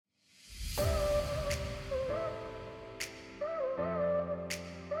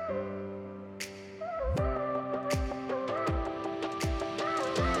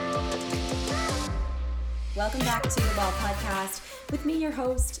Welcome back to the Ball Podcast with me, your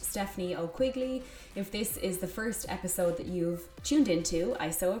host, Stephanie O'Quigley. If this is the first episode that you've tuned into,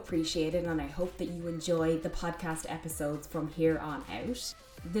 I so appreciate it, and I hope that you enjoy the podcast episodes from here on out.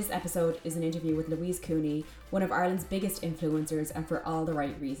 This episode is an interview with Louise Cooney, one of Ireland's biggest influencers, and for all the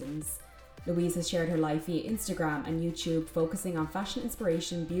right reasons. Louise has shared her life via Instagram and YouTube, focusing on fashion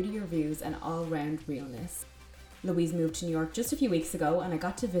inspiration, beauty reviews, and all-round realness. Louise moved to New York just a few weeks ago, and I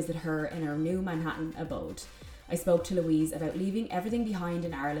got to visit her in her new Manhattan abode. I spoke to Louise about leaving everything behind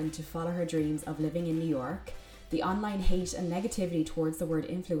in Ireland to follow her dreams of living in New York, the online hate and negativity towards the word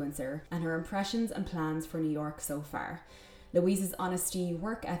influencer, and her impressions and plans for New York so far. Louise's honesty,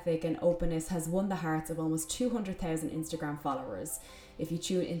 work ethic, and openness has won the hearts of almost 200,000 Instagram followers. If you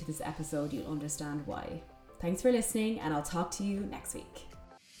tune into this episode, you'll understand why. Thanks for listening, and I'll talk to you next week.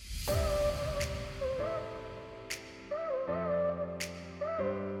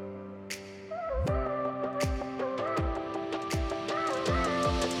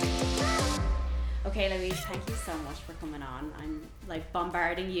 Okay, Louise, thank you so much for coming on. I'm like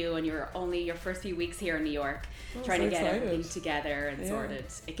bombarding you, and you're only your first few weeks here in New York, trying to get everything together and sorted.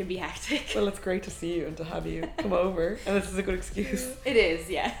 It can be hectic. Well, it's great to see you and to have you come over, and this is a good excuse. It is,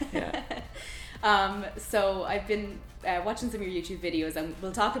 yeah. So I've been watching some of your YouTube videos, and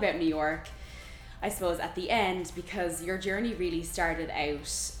we'll talk about New York, I suppose, at the end, because your journey really started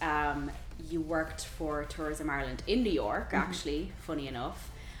out. You worked for Tourism Ireland in New York, actually, funny enough.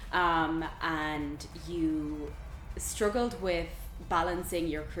 And you struggled with balancing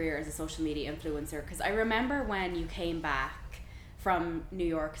your career as a social media influencer, because I remember when you came back from New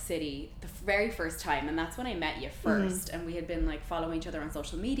York City the very first time, and that's when I met you first, and we had been like following each other on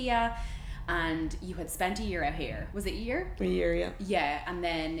social media, and you had spent a year out here. Was it a year? A year, yeah. Yeah, and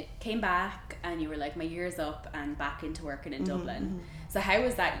then came back and you were like, my year's up, and back into working in Dublin. So how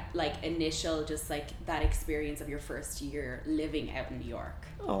was that, like, initial, just like that experience of your first year living out in New York?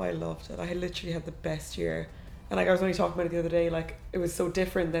 Oh, I loved it. I literally had the best year. And like I was only talking about it the other day, like it was so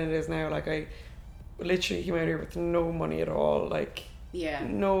different than it is now. Like I literally came out here with no money at all, like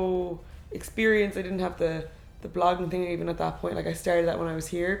no experience. I didn't have the blogging thing even at that point. Like I started that when I was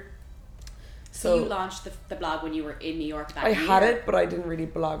here. So you launched the blog when you were in New York that year? I had it, but I didn't really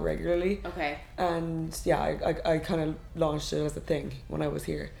blog regularly. Okay. And yeah, I kind of launched it as a thing when I was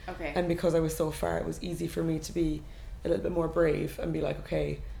here. Okay. And because I was so far, it was easy for me to be a little bit more brave and be like,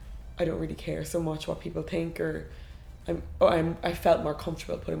 okay, I don't really care so much what people think, or I felt more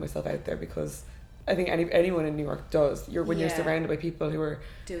comfortable putting myself out there, because I think anyone in New York does. When you're surrounded by people who are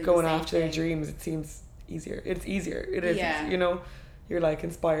going after their dreams, it seems easier. It's easier. It is, you know. You're like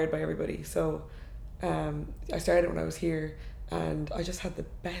inspired by everybody. So I started when I was here, and I just had the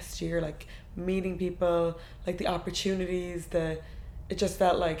best year, like meeting people, like the opportunities, it just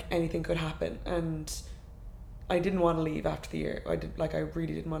felt like anything could happen, and I didn't want to leave after the year. I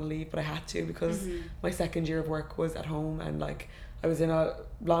really didn't want to leave, but I had to, because my second year of work was at home, and like I was in a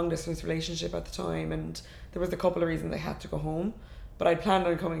long distance relationship at the time, and there was a couple of reasons I had to go home, but I'd planned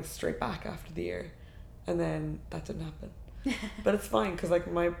on coming straight back after the year, and then that didn't happen. But it's fine, because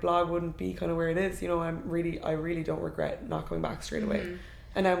like my blog wouldn't be kind of where it is, you know. I really don't regret not coming back straight away.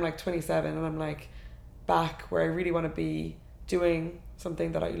 And now I'm like 27, and I'm like back where I really want to be, doing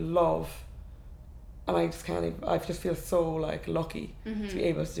something that I love, and I just feel so like lucky to be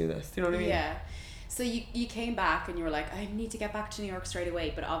able to do this. Do you know what I mean? Yeah. So you came back and you were like, I need to get back to New York straight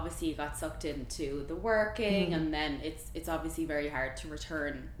away, but obviously you got sucked into the working, and then it's obviously very hard to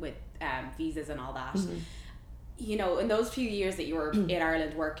return with visas and all that. You know, in those few years that you were in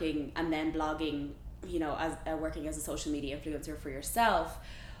Ireland working and then blogging, you know, as working as a social media influencer for yourself,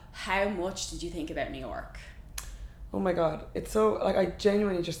 how much did you think about New York? Oh my God, it's so, like, I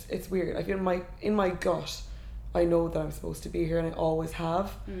genuinely just, it's weird. I feel in my gut, I know that I'm supposed to be here, and I always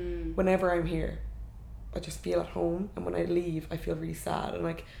have. Whenever I'm here, I just feel at home, and when I leave, I feel really sad. And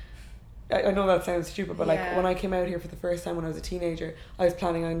like, I know that sounds stupid, but like when I came out here for the first time when I was a teenager, I was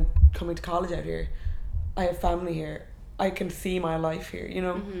planning on coming to college out here. I have family here. I can see my life here, you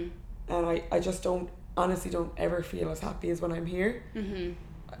know? And I just don't ever feel as happy as when I'm here.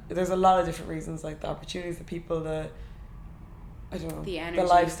 There's a lot of different reasons, like the opportunities, the people, I don't know, the energy, the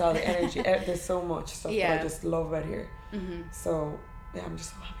lifestyle, the energy. There's so much stuff that I just love about here. So yeah, I'm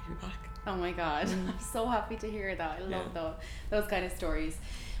just so happy to be back. Oh my God, I'm so happy to hear that. I love those kind of stories.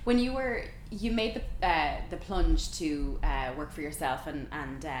 When you made the plunge to work for yourself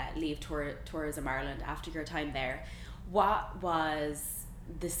and leave Tourism Ireland after your time there, what was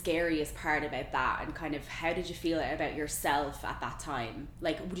the scariest part about that, and kind of how did you feel about yourself at that time?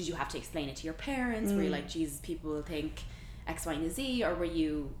 Like, did you have to explain it to your parents? Were you like, Jesus, people will think X, Y, and Z, or were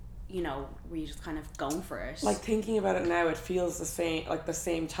you you know, were you just kind of going for it? Like, thinking about it now, it feels the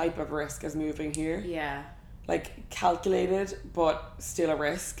same type of risk as moving here. Yeah. Like, calculated, but still a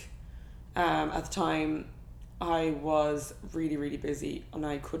risk. At the time, I was really, really busy and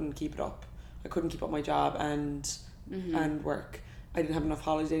I couldn't keep it up. I couldn't keep up my job and work. I didn't have enough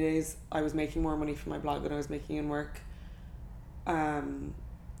holiday days. I was making more money from my blog than I was making in work.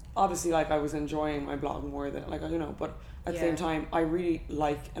 Obviously, like, I was enjoying my blog more than, like, you know, but at the same time, I really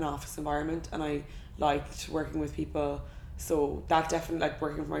like an office environment and I liked working with people. So that definitely, like,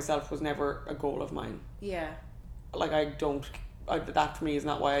 working for myself was never a goal of mine. Yeah. Like, that for me is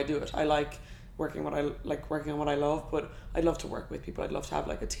not why I do it. I like working on what I love, but I'd love to work with people. I'd love to have,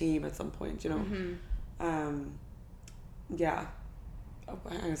 like, a team at some point, you know. Yeah. Oh,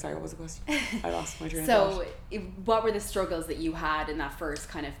 I'm sorry, what was the question? I lost my train of thought. So what were the struggles that you had in that first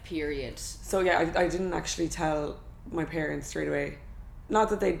kind of period? So yeah, I didn't actually tell my parents straight away. Not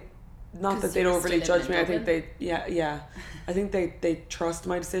that they don't really judge me. I think I think they trust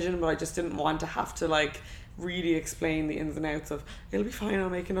my decision, but I just didn't want to have to, like, really explain the ins and outs of, it'll be fine, I'll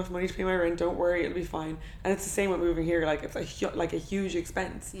make enough money to pay my rent, don't worry, it'll be fine. And it's the same with moving here. Like, it's a huge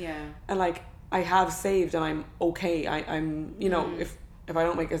expense. Yeah. And, like, I have saved and I'm okay. I'm you know, if I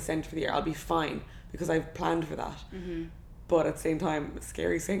don't make a cent for the year, I'll be fine because I've planned for that. But at the same time, it's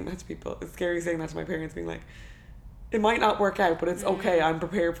scary saying that to people. It's scary saying that to my parents, being like, it might not work out, but it's okay, I'm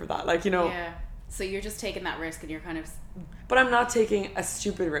prepared for that. Like, you know. Yeah. So you're just taking that risk and you're kind of... But I'm not taking a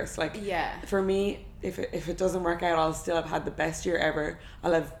stupid risk. Like, yeah. For me, if it doesn't work out, I'll still have had the best year ever.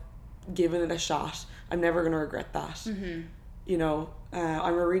 I'll have given it a shot. I'm never going to regret that. You know,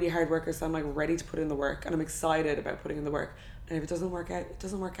 I'm a really hard worker, so I'm, like, ready to put in the work and I'm excited about putting in the work. And if it doesn't work out, it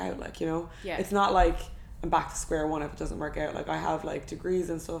doesn't work out, like, you know. Yeah. It's not like I'm back to square one if it doesn't work out. Like, I have, like, degrees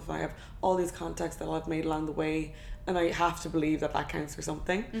and stuff, and I have all these contacts that I've made along the way, and I have to believe that counts for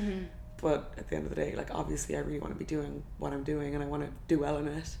something. But at the end of the day, like, obviously I really want to be doing what I'm doing and I want to do well in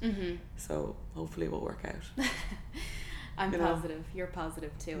it. So hopefully it will work out. I'm positive. You're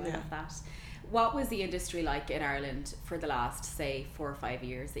positive too. I love that. What was the industry like in Ireland for the last, say, 4 or 5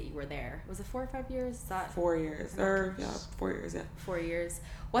 years that you were there? Was it 4 or 5 years? Is that 4 years. 4 years, yeah. 4 years.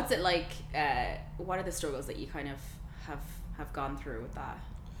 What's it like? What are the struggles that you kind of have gone through with that?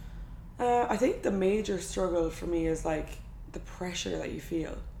 I think the major struggle for me is, like, the pressure that you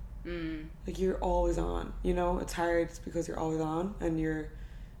feel. Like, you're always on, you know. It's hard because you're always on and you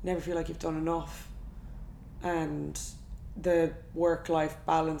never feel like you've done enough. And the work-life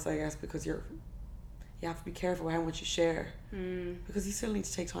balance, I guess, because you have to be careful how much you share, because you still need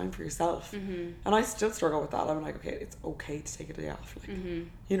to take time for yourself. And I still struggle with that. I'm like, okay, it's okay to take a day off, like,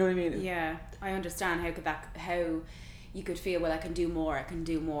 you know what I mean? Yeah, I understand how you could feel, well, I can do more,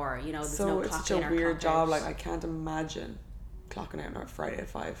 you know. There's so no it's clock such in a or weird clock job. out. Like, I can't imagine clocking out on a Friday at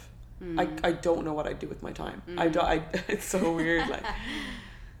 5. I don't know what I'd do with my time. It's so weird, like.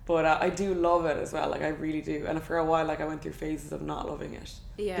 But I do love it as well, like, I really do. And for a while, like, I went through phases of not loving it.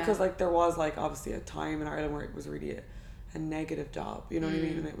 Yeah. Because, like, there was, like, obviously a time in Ireland where it was really a negative job, you know what I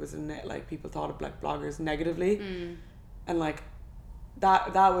mean? And it was like, people thought of, like, bloggers negatively. And, like,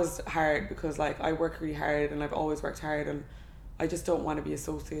 that was hard because, like, I work really hard and I've always worked hard, and I just don't want to be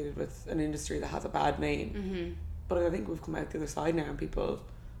associated with an industry that has a bad name. But I think we've come out the other side now and people,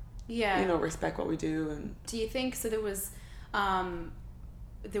 you know, respect what we do. And do you think so? There was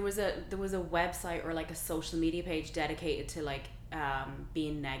a website or, like, a social media page dedicated to, like,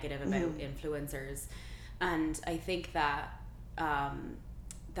 being negative about influencers, and I think that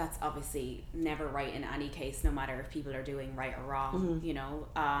that's obviously never right in any case, no matter if people are doing right or wrong, you know.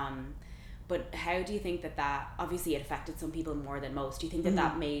 But how do you think that obviously it affected some people more than most? Do you think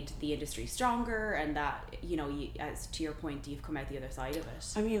that made the industry stronger, and that, you know, as to your point, you've come out the other side of it?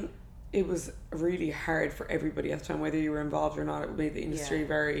 I mean, it was really hard for everybody at the time, whether you were involved or not. It made the industry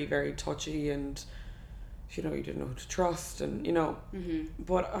very, very touchy, and, you know, you didn't know who to trust, and, you know.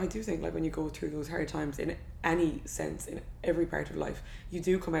 But I do think, like, when you go through those hard times in any sense, in every part of life, you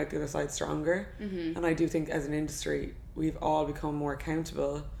do come out the other side stronger. And I do think as an industry, we've all become more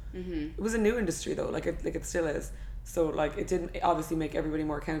accountable. It was a new industry though, like it still is. So, like, it didn't obviously make everybody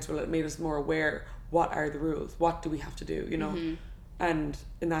more accountable. It made us more aware. What are the rules? What do we have to do? You know. And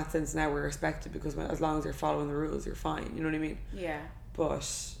in that sense, now we're respected because as long as you're following the rules, you're fine. You know what I mean? Yeah. But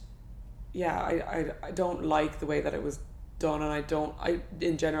yeah, I don't like the way that it was done, and I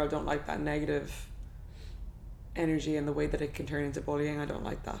in general don't like that negative energy and the way that it can turn into bullying. I don't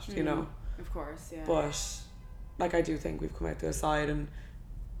like that. You know. Of course, yeah. But, like, I do think we've come out the other side, and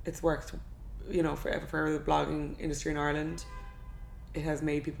it's worked. You know, for the blogging industry in Ireland, it has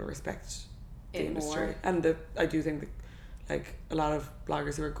made people respect the industry, and I do think that, like a lot of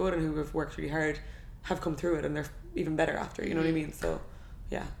bloggers who are good and who have worked really hard have come through it and they're even better after, you know what I mean? So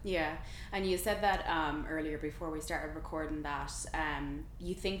yeah, and you said that earlier before we started recording that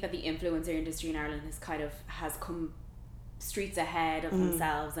you think that the influencer industry in Ireland has come streets ahead of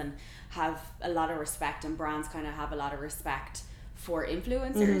themselves and have a lot of respect, and brands kind of have a lot of respect for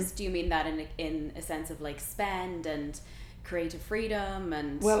influencers. Do you mean that in a sense of like spend and creative freedom?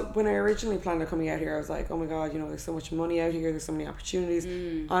 And well, when I originally planned on coming out here, I was like, oh my god, you know, there's so much money out here, there's so many opportunities.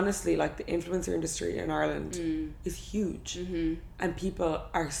 Honestly, like the influencer industry in Ireland is huge, and people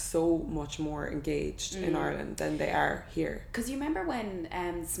are so much more engaged in Ireland than they are here. Because you remember when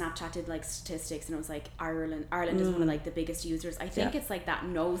Snapchat did like statistics and it was like Ireland is one of like the biggest users. I think it's like that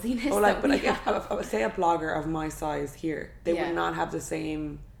nosiness. Oh, like, that but we like have. if I would say a blogger of my size here, they would not have the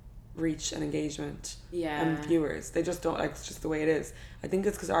same reach and engagement and viewers. They just don't, like, it's just the way it is. I think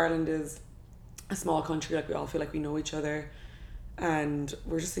it's because Ireland is a small country, like we all feel like we know each other and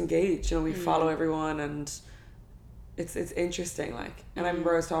we're just engaged, you know, we follow everyone, and it's interesting, like. And I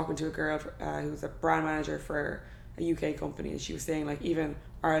remember I was talking to a girl who's a brand manager for a UK company, and she was saying like even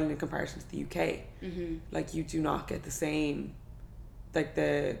Ireland in comparison to the UK, like you do not get the same, like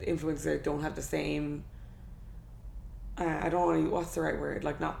the influencers don't have the same I don't want to, what's the right word,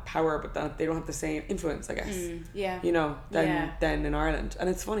 like not power, but that they don't have the same influence, I guess. You know, than in Ireland. And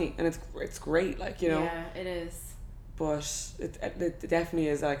it's funny and it's great, like, you know. Yeah, it is. But it definitely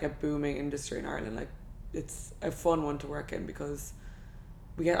is like a booming industry in Ireland. Like it's a fun one to work in because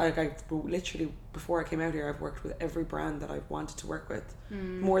we get, like, I literally, before I came out here, I've worked with every brand that I've wanted to work with,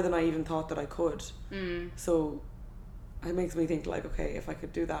 more than I even thought that I could. So it makes me think like, okay, if I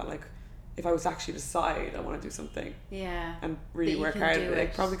could do that, like if I was to actually decide I want to do something, and really work hard,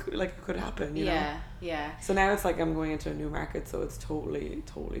 like probably like it could happen, you know. So now it's like I'm going into a new market, so it's totally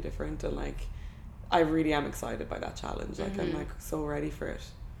different, and like I really am excited by that challenge. Like I'm like so ready for it.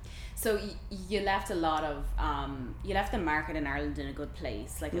 So you left a lot of you left the market in Ireland in a good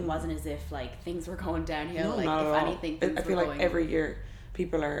place. Like it wasn't as if like things were going downhill. No, like not if at all. anything, I feel like every year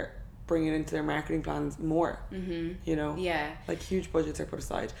people are bringing into their marketing plans more, you know, like huge budgets are put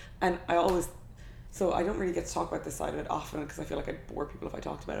aside. And I don't really get to talk about this side of it often because I feel like I'd bore people if I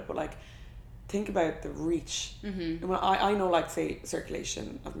talked about it, but like think about the reach. And when I know, like, say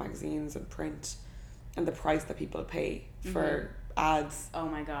circulation of magazines and print and the price that people pay for ads. Oh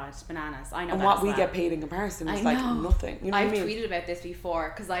my god, it's bananas. I know. And that what as we well. get paid in comparison is like nothing. You know what I mean? I've tweeted about this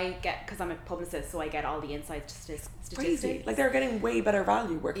before because I'm a publicist, so I get all the inside statistics. Crazy. Like they're getting way better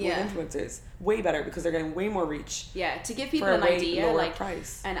value working with influencers. Way better because they're getting way more reach. Yeah, to give people an idea, like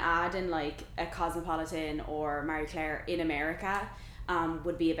price. An ad in like a Cosmopolitan or Marie Claire in America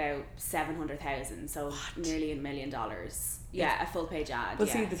would be about 700,000, so nearly $1 million. Yeah, a full page ad. But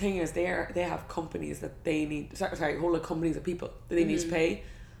see, the thing is, they have companies that they need. Sorry, whole lot of companies of people that they need to pay.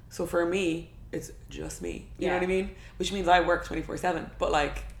 So for me, it's just me. You know what I mean? Which means I work 24/7. But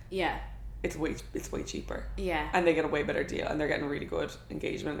like, it's way cheaper. Yeah. And they get a way better deal, and they're getting really good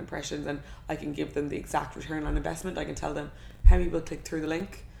engagement and impressions, and I can give them the exact return on investment. I can tell them how many people clicked through the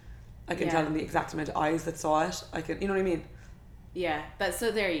link. I can tell them the exact amount of eyes that saw it. I can, you know what I mean? Yeah, but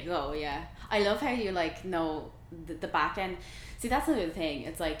so there you go. Yeah, I love how you like know the back end. See, that's another thing.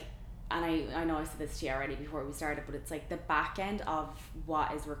 It's like, and I know I said this to you already before we started, but it's like the back end of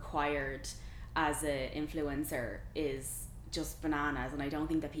what is required as an influencer is just bananas, and I don't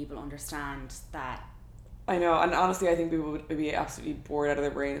think that people understand that. I know, and honestly, I think people would be absolutely bored out of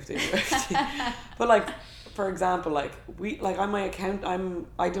their brain if they knew it. But like, for example, like on my account,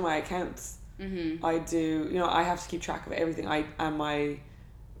 I do my accounts. I do, you know, I have to keep track of everything. I am my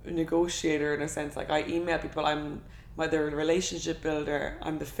negotiator in a sense. Like I email people, I'm the relationship builder,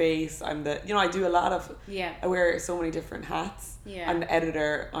 I'm the face, I'm the, you know, I do a lot of, I wear so many different hats. I'm the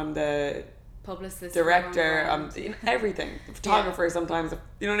editor, I'm the publicist, director, I'm everything. The photographer sometimes,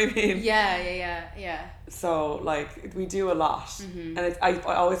 you know what I mean? Yeah. So like we do a lot, and I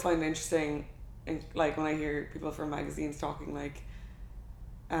always find it interesting, like when I hear people from magazines talking like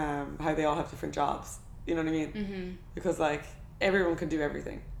how they all have different jobs, you know what I mean? Because like everyone can do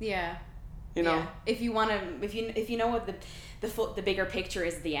everything. You know, if you want to, if you know what the bigger picture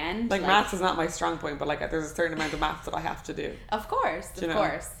is at the end. Like maths is not my strong point, but like there's a certain amount of maths that I have to do. Of course,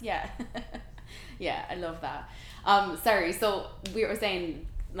 yeah. Yeah, I love that. Sorry, so we were saying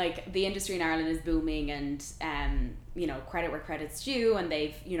like the industry in Ireland is booming, and you know, credit where credit's due, and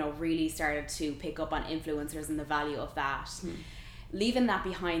they've, you know, really started to pick up on influencers and the value of that. Leaving that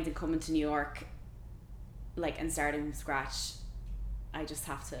behind and coming to New York, like, and starting from scratch, I just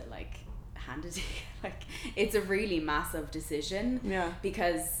have to like hand it to you. Like, it's a really massive decision.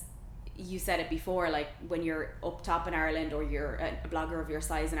 Because you said it before, like when you're up top in Ireland, or you're a blogger of your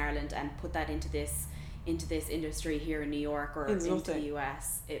size in Ireland, and put that into this industry here in New York or into the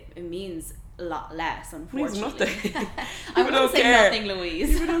US, it means a lot less, unfortunately. It means nothing. I won't say nothing,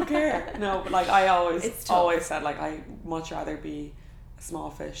 Louise. People don't care. No, but like I always said, like I much rather be a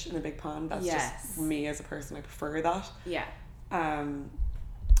small fish in a big pond. That's just me as a person. I prefer that. Yeah.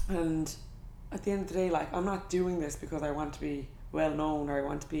 And at the end of the day, like I'm not doing this because I want to be well known or I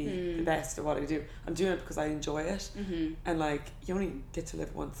want to be the best at what I do. I'm doing it because I enjoy it. And like you only get to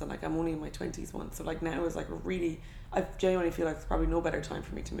live once, and like I'm only in my 20s once, so like now is like I genuinely feel like it's probably no better time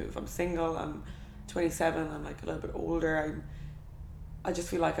for me to move. I'm single, I'm 27, I'm like a little bit older, I just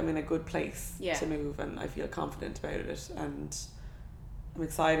feel like I'm in a good place to move, and I feel confident about it, and I'm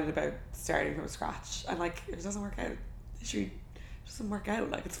excited about starting from scratch. And like if it doesn't work out, doesn't work out,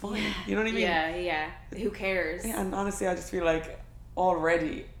 like it's fine. You know what I mean? Yeah. Who cares? Yeah, and honestly I just feel like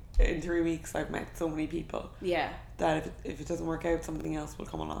already in 3 weeks I've met so many people that if it doesn't work out, something else will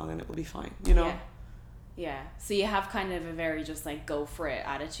come along and it will be fine, you know? Yeah. So you have kind of a very just like go for it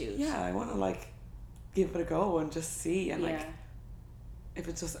attitude. Yeah, I want to like give it a go and just see, and like if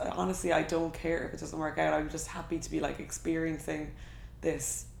it's just, honestly I don't care if it doesn't work out. I'm just happy to be like experiencing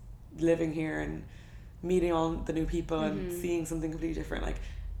this, living here and meeting all the new people and seeing something completely different.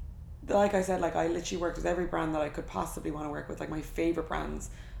 Like I said, like I literally worked with every brand that I could possibly want to work with. Like my favorite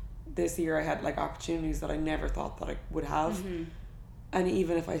brands this year, I had like opportunities that I never thought that I would have. And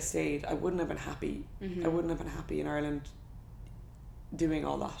even if I stayed, I wouldn't have been happy. I wouldn't have been happy in Ireland doing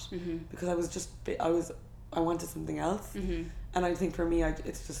all that, because I wanted something else. And I think for me,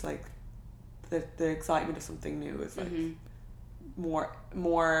 it's just like the excitement of something new is like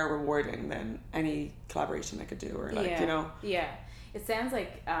more rewarding than any collaboration I could do, or like you know. It sounds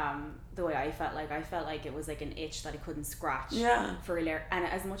like the way I felt like it was like an itch that I couldn't scratch for really. And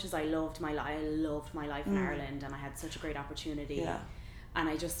as much as I loved my life in Ireland, and I had such a great opportunity, and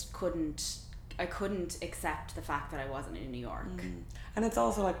I just couldn't accept the fact that I wasn't in New York. And it's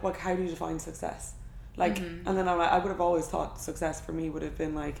also like how do you define success? Like and then I would have always thought success for me would have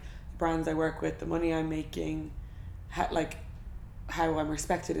been like the brands I work with, the money I'm making, how I'm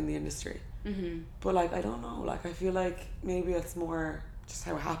respected in the industry. But like I don't know, like I feel like maybe it's more just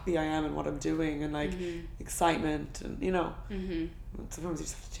how happy I am in what I'm doing, and like excitement, and you know, sometimes you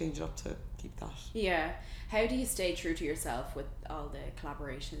just have to change it up to keep that. How do you stay true to yourself with all the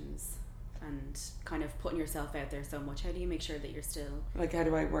collaborations and kind of putting yourself out there so much? How do you make sure that you're still like, how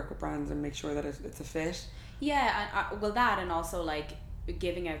do I work with brands and make sure that it's a fit? Well, that, and also like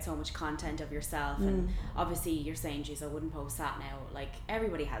giving out so much content of yourself, and obviously you're saying, geez, I wouldn't post that now. Like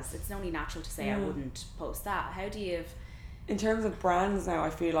everybody has, it's only natural to say I wouldn't post that. How do you in terms of brands now, I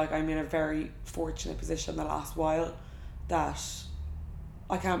feel like I'm in a very fortunate position the last while that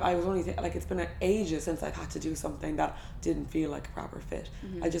I was only like it's been ages since I've had to do something that didn't feel like a proper fit.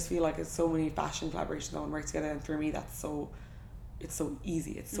 I just feel like it's so many fashion collaborations that want to work together, and for me it's so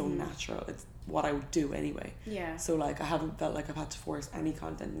easy, it's so natural, it's what I would do anyway. So like I haven't felt like I've had to force any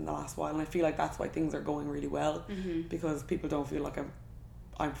content in the last while, and I feel like that's why things are going really well, because people don't feel like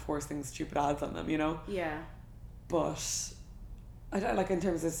I'm forcing stupid ads on them, you know. But I don't, like in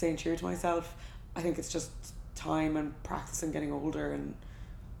terms of staying true to myself, I think it's just time and practice and getting older, and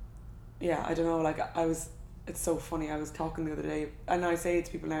I don't know, like it's so funny, I was talking the other day, and I say it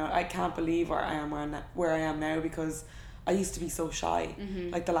to people now, I can't believe where I am now, because I used to be so shy.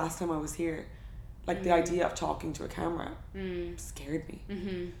 Like the last time I was here, like the idea of talking to a camera scared me.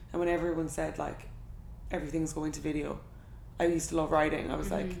 And when everyone said like everything's going to video, I used to love writing, I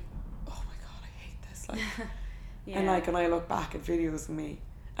was like, oh my god, I hate this, like and like when I look back at videos of me,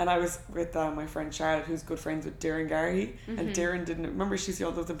 and I was with my friend Charlotte, who's good friends with Darren Gary, and Darren didn't remember, she see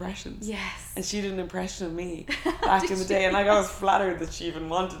all those impressions, and she did an impression of me back in the day, and like I was flattered that she even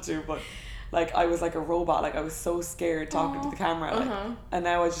wanted to, but like I was like a robot, like I was so scared talking to the camera, like, and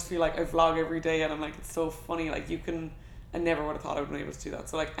now I just feel like I vlog every day, and I'm like, it's so funny, like I never would have thought I would be able to do that.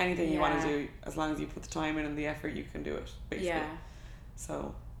 So like anything you want to do, as long as you put the time in and the effort, you can do it, basically.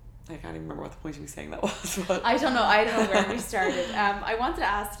 So I can't even remember what the point of me saying that was, but I don't know where we started. I wanted to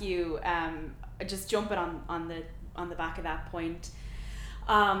ask you, just jumping on the back of that point,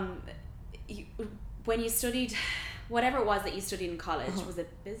 when you studied whatever it was that you studied in college, was it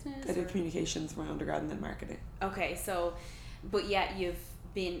business? I did communications for my undergrad and then marketing. Okay, so but yet you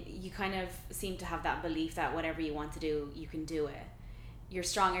kind of seem to have that belief that whatever you want to do, you can do it. your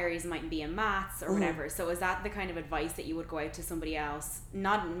strong areas might be in maths or whatever. So is that the kind of advice that you would go out to somebody else,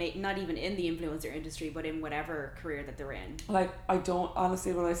 not even in the influencer industry, but in whatever career that they're in? Like, I don't,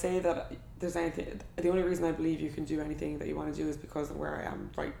 honestly, when I say that there's anything, the only reason I believe you can do anything that you want to do is because of where I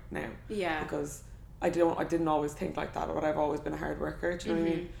am right now. Yeah. Because I didn't always think like that, but I've always been a hard worker, do you know what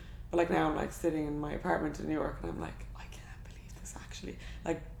I mean? But like now I'm like sitting in my apartment in New York and I'm like, I can't believe this actually.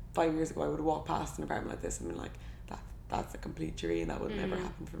 Like 5 years ago I would have walked past an apartment like this and been like, that's a complete dream, that would never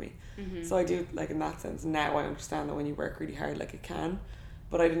happen for me. So I do, like, in that sense, now I understand that when you work really hard, like, it can,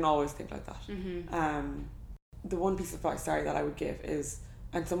 but I didn't always think like that. The one piece of advice, that I would give is,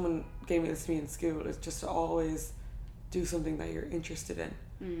 and someone gave me this to me in school, is just to always do something that you're interested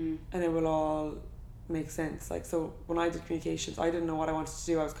in, and it will all make sense. Like, so when I did communications, I didn't know what I wanted to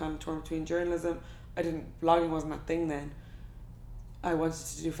do. I was kind of torn between journalism. Blogging wasn't that thing then. I wanted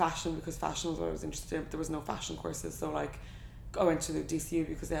to do fashion because fashion was what I was interested in, but there was no fashion courses. So like, I went to the DCU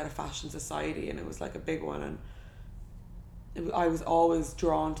because they had a fashion society and it was like a big one, and I was always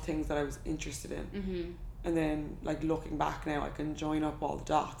drawn to things that I was interested in. And then, like, looking back now, I can join up all the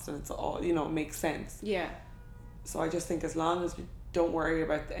dots and it's all, it makes sense. Yeah. So I just think as long as you don't worry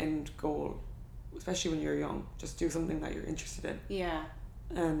about the end goal, especially when you're young, just do something that you're interested in. Yeah.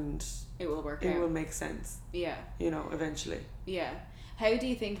 And it will work out. It will make sense. Yeah. Eventually. Yeah. How do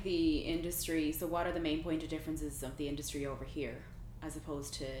you think the industry, so what are the main point of differences of the industry over here as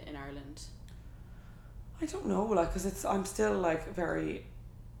opposed to in Ireland? I don't know, like, because I'm still like very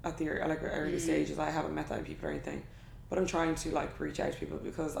at the early stages. I haven't met that many people or anything, but I'm trying to like reach out to people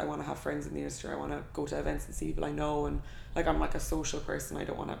because I want to have friends in the industry. I want to go to events and see people I know, and like, I'm like a social person. I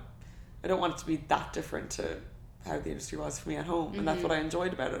don't want it to be that different to how the industry was for me at home, and that's what I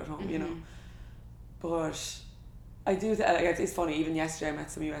enjoyed about it at home, But I do it's funny, even yesterday I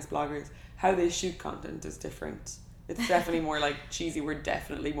met some US bloggers, how they shoot content is different. It's definitely more like cheesy. We're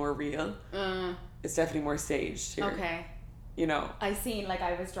definitely more real. It's definitely more staged here. Okay. I seen, like,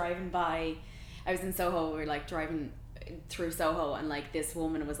 I was in Soho, we were like driving through Soho, and like this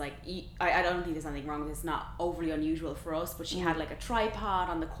woman was like, I don't think there's anything wrong with this, it's not overly unusual for us, but she had like a tripod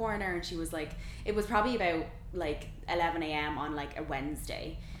on the corner, and she was like, it was probably about like 11 a.m. on like a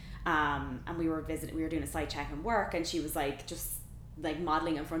Wednesday, and we were doing a site check and work, and she was like just like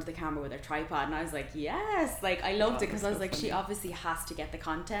modeling in front of the camera with her tripod, and I was like, yes, like I loved it, because I was like, she obviously has to get the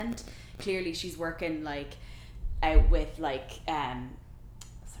content. Clearly she's working like out with like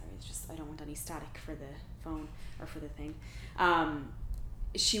sorry, it's just, I don't want any static for the phone or for the thing.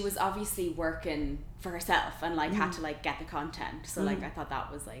 She was obviously working for herself and like had to like get the content, so like I thought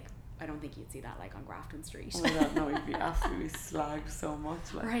that was like, I don't think you'd see that like on Grafton Street. Oh my god, no, you'd be absolutely slagged so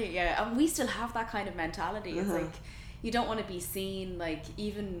much, like. Right, yeah, and we still have that kind of mentality. It's like, you don't want to be seen, like,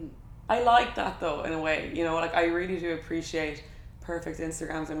 even. I like that though, in a way, like, I really do appreciate perfect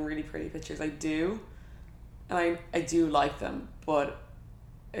Instagrams and really pretty pictures. I do, and I do like them, but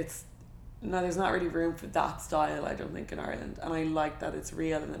there's not really room for that style, I don't think, in Ireland. And I like that it's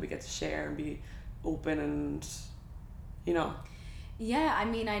real and that we get to share and be open and Yeah, I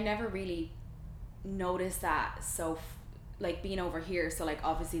mean, I never really noticed that. So like, being over here, so like,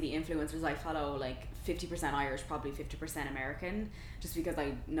 obviously the influencers I follow, like 50% Irish, probably 50% American, just because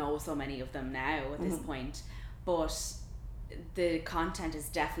I know so many of them now at this point. But the content is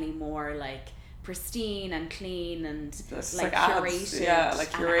definitely more like pristine and clean and like curated. Yeah,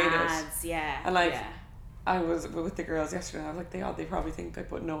 like curated. Ads, yeah. And like, I was with the girls yesterday, and I was like, they probably think I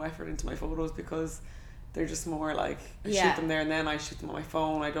put no effort into my photos because they're just more like, I shoot them there and then I shoot them on my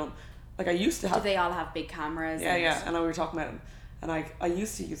phone. I don't, like, I used to have. Do they all have big cameras? Yeah. And we were talking about them, and I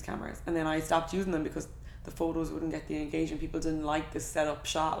used to use cameras, and then I stopped using them because the photos wouldn't get the engagement. People didn't like this setup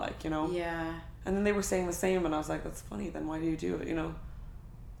shot, like, Yeah. And then they were saying the same, and I was like, that's funny. Then why do you do it?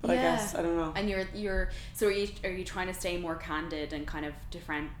 But I guess I don't know. And you're so are you trying to stay more candid and kind of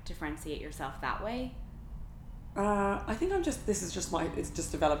differentiate yourself that way? I think it's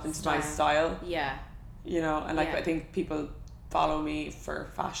just developed into my style. Yeah. And like, I think people follow me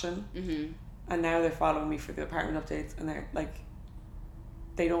for fashion, and now they're following me for the apartment updates, and they're like,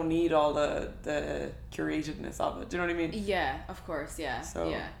 they don't need all the curatedness of it. Do you know what I mean? Yeah, of course. Yeah.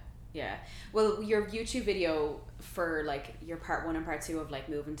 So yeah. Well, your YouTube video for like your part 1 and part 2 of like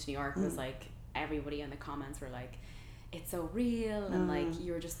moving to New York was like, everybody in the comments were like, it's so real, and like,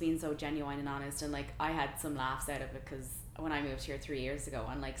 you were just being so genuine and honest, and like, I had some laughs out of it because when I moved here 3 years ago,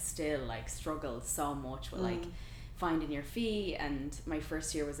 and like still like struggled so much with like finding your feet, and my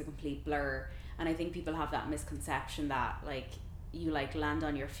first year was a complete blur. And I think people have that misconception that like, you like land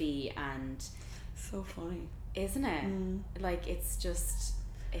on your feet, and so funny, isn't it? Like, it's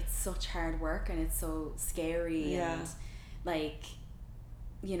such hard work, and it's so scary, and like,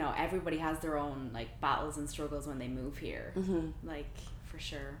 you know, everybody has their own like battles and struggles when they move here. Like, for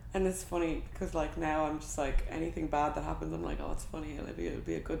sure. And it's funny because like now I'm just like, anything bad that happens, I'm like, oh, it's funny, it'll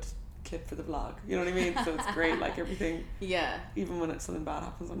be a good clip for the vlog, you know what I mean? So it's great, like everything. Yeah. Even when something bad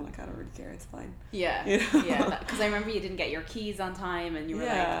happens, I'm like, I don't really care, it's fine. Yeah. You know? Yeah. Because I remember you didn't get your keys on time, and you were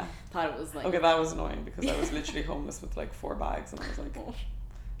like, thought it was like. Okay, that was annoying because I was literally homeless with like 4 bags, and I was like,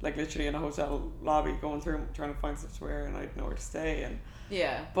 like literally in a hotel lobby going through trying to find stuff to wear, and I had nowhere to stay, and.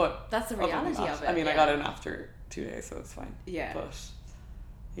 Yeah. But that's the reality of it. I mean, I got in after 2 days, so it's fine. Yeah. But.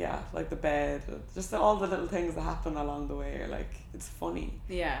 Yeah, like the bed, just all the little things that happen along the way are like, it's funny.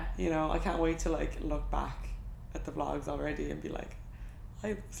 Yeah. You know, I can't wait to like look back at the vlogs already and be like,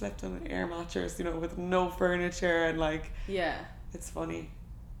 I slept on an air mattress, you know, with no furniture, and like, yeah, it's funny.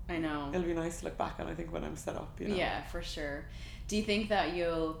 I know. It'll be nice to look back on, I think, when I'm set up, you know. Yeah, for sure. Do you think that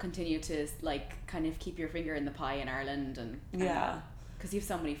you'll continue to like kind of keep your finger in the pie in Ireland and yeah, because you have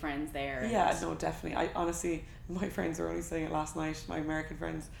so many friends there? Yeah, no, definitely. I honestly, my friends were only saying it last night, my American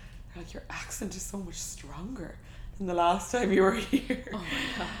friends, they're like, your accent is so much stronger than the last time you were here. Oh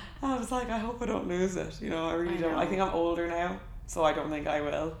my god. I was like, I hope I don't lose it, you know. I really don't. I think I'm older now, so I don't think I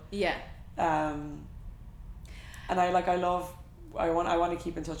will. Yeah. And I want to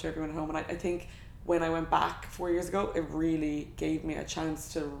keep in touch with everyone at home, and I think when I went back 4 years ago, it really gave me a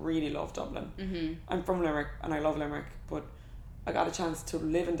chance to really love Dublin. I'm from Limerick and I love Limerick, but I got a chance to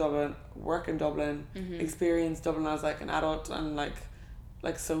live in Dublin, work in Dublin, experience Dublin as like an adult and like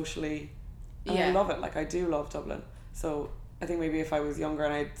socially, and I love it. Like, I do love Dublin. So I think maybe if I was younger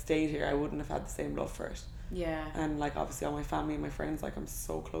and I'd stayed here, I wouldn't have had the same love for it. Yeah. And like, obviously all my family and my friends, like I'm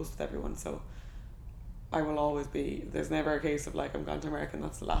so close with everyone, so I will always be, there's never a case of like, I'm going to America and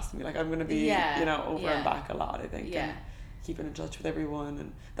that's the last of me. Like, I'm going to be, you know, over and back a lot, I think. And keeping in touch with everyone.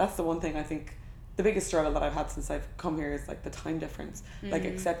 And that's the one thing I think, the biggest struggle that I've had since I've come here is like the time difference. Like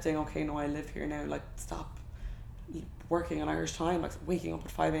accepting, okay, no, I live here now, like stop working on Irish time, like waking up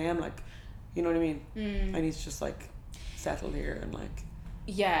at 5 a.m, like, you know what I mean? I need to just like settle here and like,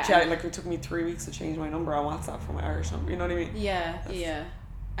 like it took me 3 weeks to change my number on WhatsApp for my Irish number, you know what I mean?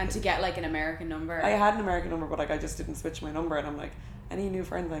 And to get like an American number. I had an American number, but like I just didn't switch my number, and I'm like, any new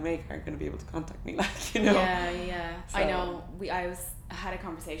friends I make aren't going to be able to contact me, like, you know. So. I know. I had a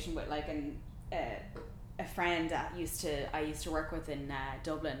conversation with like a friend that I used to work with in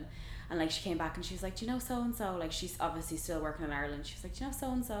Dublin, and like she came back and she was like, do you know so and so? Like, she's obviously still working in Ireland. She's like, do you know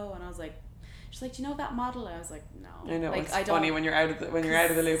so and so? And I was like, she's like, do you know that model? And I was like, no. I know, like, it's funny when you're out of the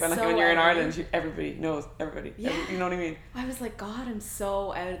loop, and like when you're in Ireland, everybody knows everybody. Yeah. You know what I mean? I was like, God, I'm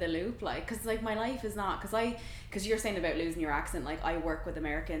so out of the loop, like, because like my life is not, because you're saying about losing your accent, like I work with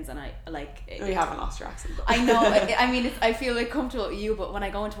Americans and I like. You haven't lost your accent though. I know. I mean, I feel like comfortable with you, but when I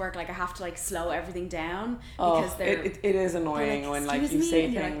go into work, like I have to like slow everything down because it is annoying like, when like you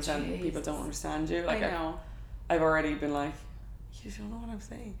say things like, and people don't understand you. Like, I know. I've already been like, you don't know what I'm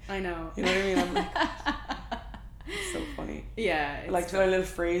saying. I know. You know what I mean? I'm like, it's so funny. Yeah. Like the little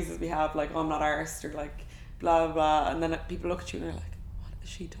phrases we have, like, oh, I'm not arsed, or like blah blah, and then people look at you and they're like, what is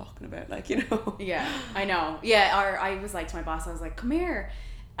she talking about? Like, you know. Yeah, I know. Yeah, or I was like to my boss, I was like, come here,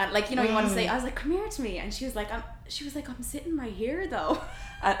 and like, you know, you want to say, I was like, come here to me, and she was like, I'm sitting right here though.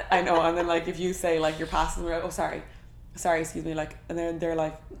 I know, and then like if you say like you're passing, they're like, oh sorry, excuse me, like, and then they're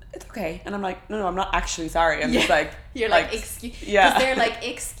like, it's okay, and I'm like, no, I'm not actually sorry. I'm just like, you're like excuse, because they're like,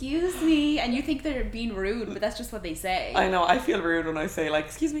 excuse me, and you think they're being rude, but that's just what they say. I know, I feel rude when I say like,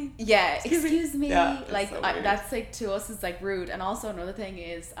 excuse me. Yeah, excuse me. Yeah, like so that's like, to us it's like rude. And also another thing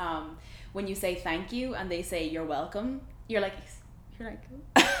is when you say thank you and they say you're welcome, you're like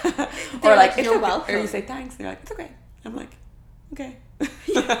or like you're welcome, or you say thanks and you're like, it's okay. I'm like, okay.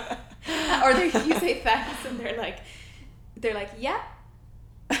 Or you say thanks and they're like yeah.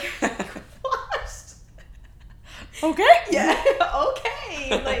 What? Okay. Yeah.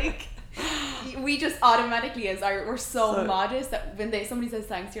 Okay. Like, we just automatically, we're so modest that when somebody says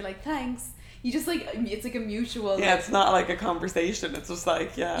thanks, you're like, thanks. You just like, it's like a mutual. Yeah, it's not like a conversation. It's just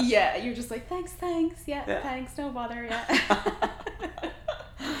like, yeah. Yeah, you're just like, thanks. Yeah. Thanks. No bother. Yeah.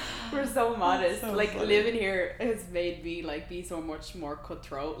 We're so modest. So like funny. Living here has made me like be so much more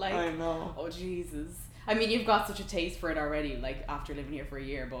cutthroat. Like, I know. Oh Jesus. I mean, you've got such a taste for it already, like after living here for a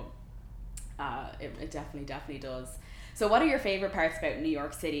year, but it definitely does. So what are your favorite parts about New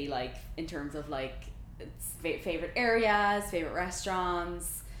York City, like in terms of like favorite areas, favorite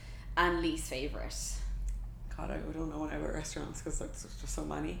restaurants, and least favorite? God, I don't know about restaurants because like, there's just so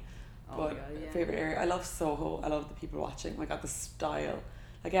many. Oh but God, yeah. Favorite area, I love Soho. I love the people watching. Like, the style.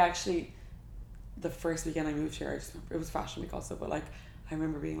 Like, I actually, the first weekend I moved here, it was Fashion Week also, but like I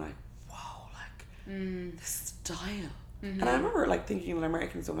remember being like, wow, like the style And I remember like thinking that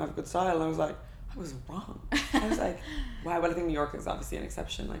Americans don't have a good style, and I was like, I was wrong. I was like, wow. Well, I think New York is obviously an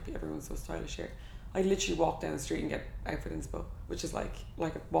exception. Like everyone's so stylish here. I literally walk down the street and get outfit inspo, which is like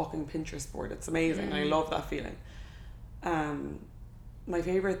a walking Pinterest board. It's amazing. I love that feeling. My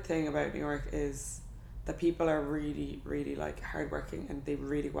favorite thing about New York is that people are really, really like hardworking, and they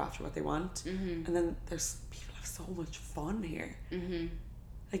really go after what they want. And then people have so much fun here.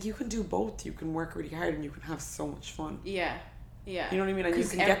 Like you can do both. You can work really hard and you can have so much fun. Yeah. You know what I mean? And you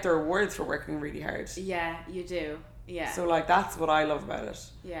can get the rewards for working really hard. Yeah, you do. Yeah. So like that's what I love about it.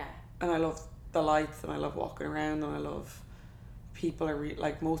 Yeah. And I love the lights, and I love walking around, and I love people are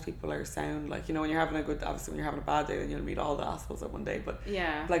like most people are sound. Like, you know, when you're having obviously when you're having a bad day, then you'll meet all the assholes at one day, but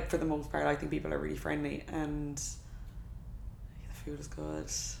yeah, like for the most part I think people are really friendly, and the food is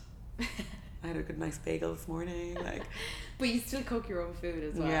good. I had a good nice bagel this morning, like. But you still cook your own food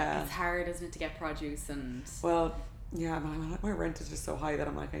as well. Yeah. It's hard, isn't it, to get produce and. Well, yeah, my rent is just so high that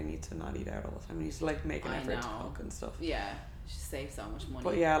I'm like, I need to not eat out all the time. I need to like make an effort to cook and stuff. Yeah, just save so much money.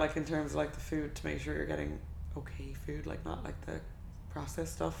 But yeah, like in terms of like the food, to make sure you're getting okay food, like not like the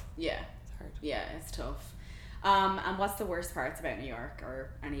processed stuff. Yeah. It's hard. Yeah, it's tough. And what's the worst parts about New York, or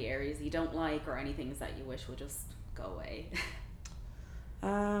any areas you don't like, or any things that you wish would just go away?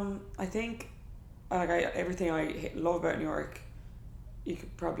 I think everything I love about New York, you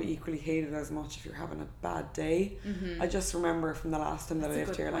could probably equally hate it as much if you're having a bad day. I just remember from the last time that I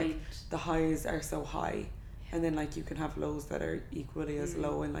lived here, like the highs are so high, and then like you can have lows that are equally as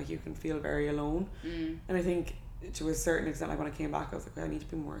low, and like you can feel very alone. And I think to a certain extent, like when I came back, I was like, I need to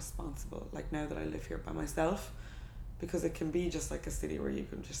be more responsible, like now that I live here by myself, because it can be just like a city where you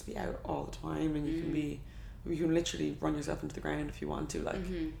can just be out all the time, and you can literally run yourself into the ground if you want to, like.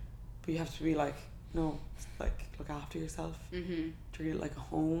 But you have to be like, no, like look after yourself. Treat it like a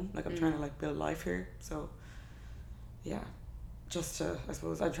home. Like I'm trying to like build life here. So yeah, just to, I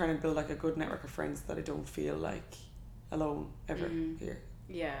suppose I'm trying to build like a good network of friends that I don't feel like alone ever here.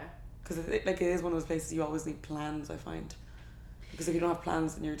 Yeah. Because it is one of those places you always need plans, I find. Because if you don't have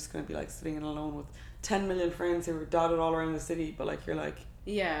plans, then you're just going to be like sitting in alone with 10 million friends who are dotted all around the city, but like you're like,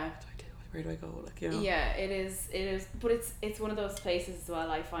 yeah, what do I do? Where do I go? Like, you know. Yeah, it is, but it's one of those places as well,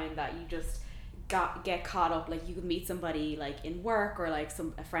 I find, that you just get caught up. Like you could meet somebody like in work, or like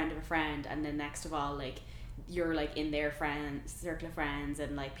a friend of a friend, and then next of all, like you're like in their circle of friends,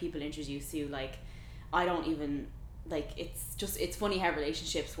 and like people introduce you. Like I don't even like, it's funny how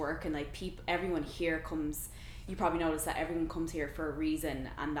relationships work, and like everyone here comes, you probably notice that everyone comes here for a reason,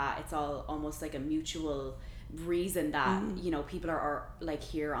 and that it's all almost like a mutual reason that you know, people are like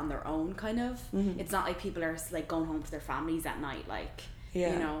here on their own kind of. It's not like people are like going home to their families at night, like.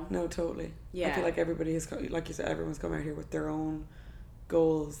 Yeah, you know? no, totally. Yeah. I feel like everybody has, like you said, everyone's come out here with their own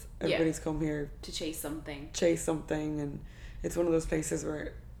goals. Everybody's come here to chase something, and it's one of those places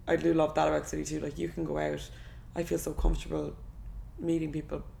where I do love that about the city too. Like you can go out, I feel so comfortable meeting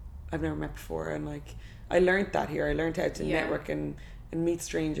people I've never met before, and like I learned that here. I learned how to network and meet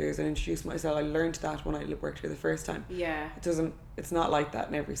strangers and introduce myself. I learned that when I worked here the first time. Yeah. It's not like that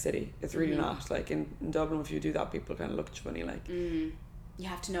in every city. It's really not. Like in Dublin, if you do that, people kind of look at you funny, like. You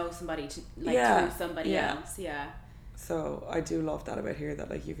have to know somebody to like through somebody else. Yeah. So I do love that about here,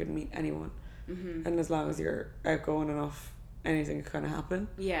 that like you can meet anyone, and as long as you're outgoing enough, anything can kind of happen.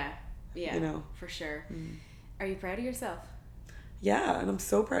 Yeah. You know, for sure. Are you proud of yourself? Yeah, and I'm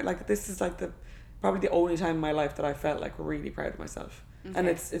so proud. Like this is like probably the only time in my life that I felt like really proud of myself, and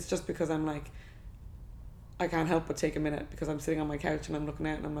it's just because I'm like, I can't help but take a minute, because I'm sitting on my couch and I'm looking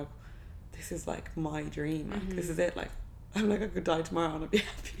out and I'm like, this is like my dream. Like this is it. Like I'm like, I could die tomorrow and I'd be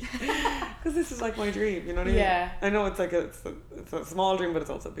happy, because this is like my dream, you know what I mean? Yeah. I know it's like it's a small dream, but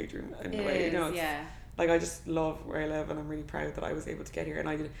it's also a big dream in a way, you know. Like I just love where I live, and I'm really proud that I was able to get here, and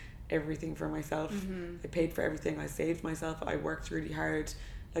I did everything for myself. I paid for everything. I saved myself. I worked really hard.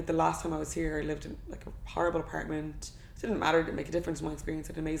 Like the last time I was here, I lived in like a horrible apartment. It didn't matter, it didn't make a difference in my experience.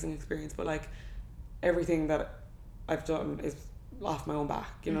 I had an amazing experience, but like everything that I've done is off my own back,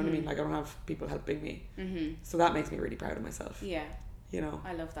 you know what I mean? Like I don't have people helping me, so that makes me really proud of myself. Yeah, you know,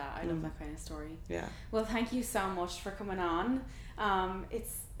 I love that. I love that kind of story. Yeah. Well, thank you so much for coming on.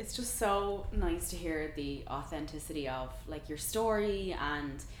 It's just so nice to hear the authenticity of like your story,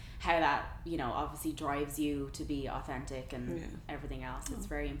 and how that, you know, obviously drives you to be authentic and everything else. It's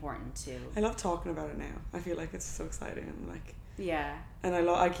very important too. I love talking about it now. I feel like it's so exciting, and like, yeah, and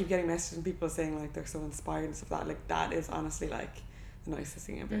I keep getting messages from people saying like they're so inspired and stuff. That like that is honestly like the nicest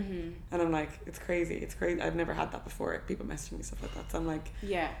thing ever. And I'm like, it's crazy. I've never had that before, people messaging me stuff like that, so I'm like,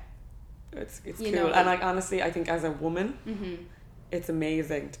 it's you cool know, and like honestly I think as a woman it's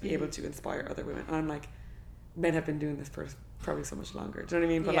amazing to be able to inspire other women, and I'm like, men have been doing this for probably so much longer. Do you know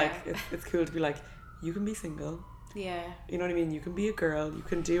what I mean? But like it's cool to be like, you can be single. Yeah. You know what I mean? You can be a girl. You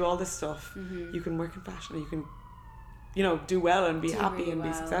can do all this stuff. Mm-hmm. You can work in fashion. You can, you know, do well and be happy really and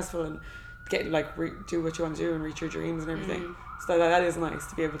well. be successful and get like do what you want to do and reach your dreams and everything. So that is nice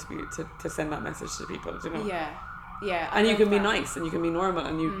to be able to be to send that message to people. You know? Yeah. Yeah. And you can be nice and you can be normal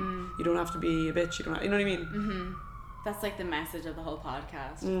and you don't have to be a bitch. You don't. You know what I mean? Mm-hmm. That's like the message of the whole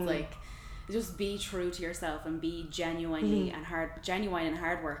podcast. It's like, just be true to yourself and be genuine and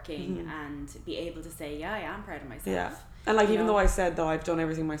hardworking and be able to say, yeah, I am proud of myself. Yeah. And like, even though I said though I've done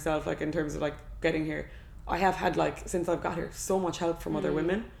everything myself, like in terms of like getting here, I have had like, since I've got here, so much help from other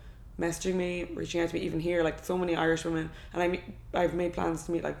women messaging me, reaching out to me, even here, like so many Irish women. And I've made plans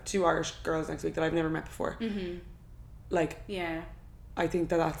to meet like 2 Irish girls next week that I've never met before. Like, I think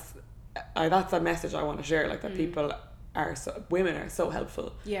that's a message I want to share, like that women are so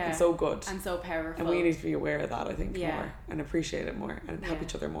helpful and so good and so powerful, and we need to be aware of that, I think, more and appreciate it more and help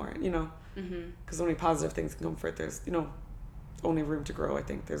each other more, you know, because only positive things can come for it. There's, you know, only room to grow. I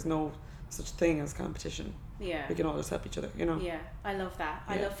think there's no such thing as competition. We can all just help each other, you know. I love that.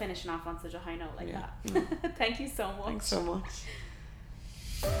 I love finishing off on such a high note like that. Yeah. Thank you so much. Thanks so much.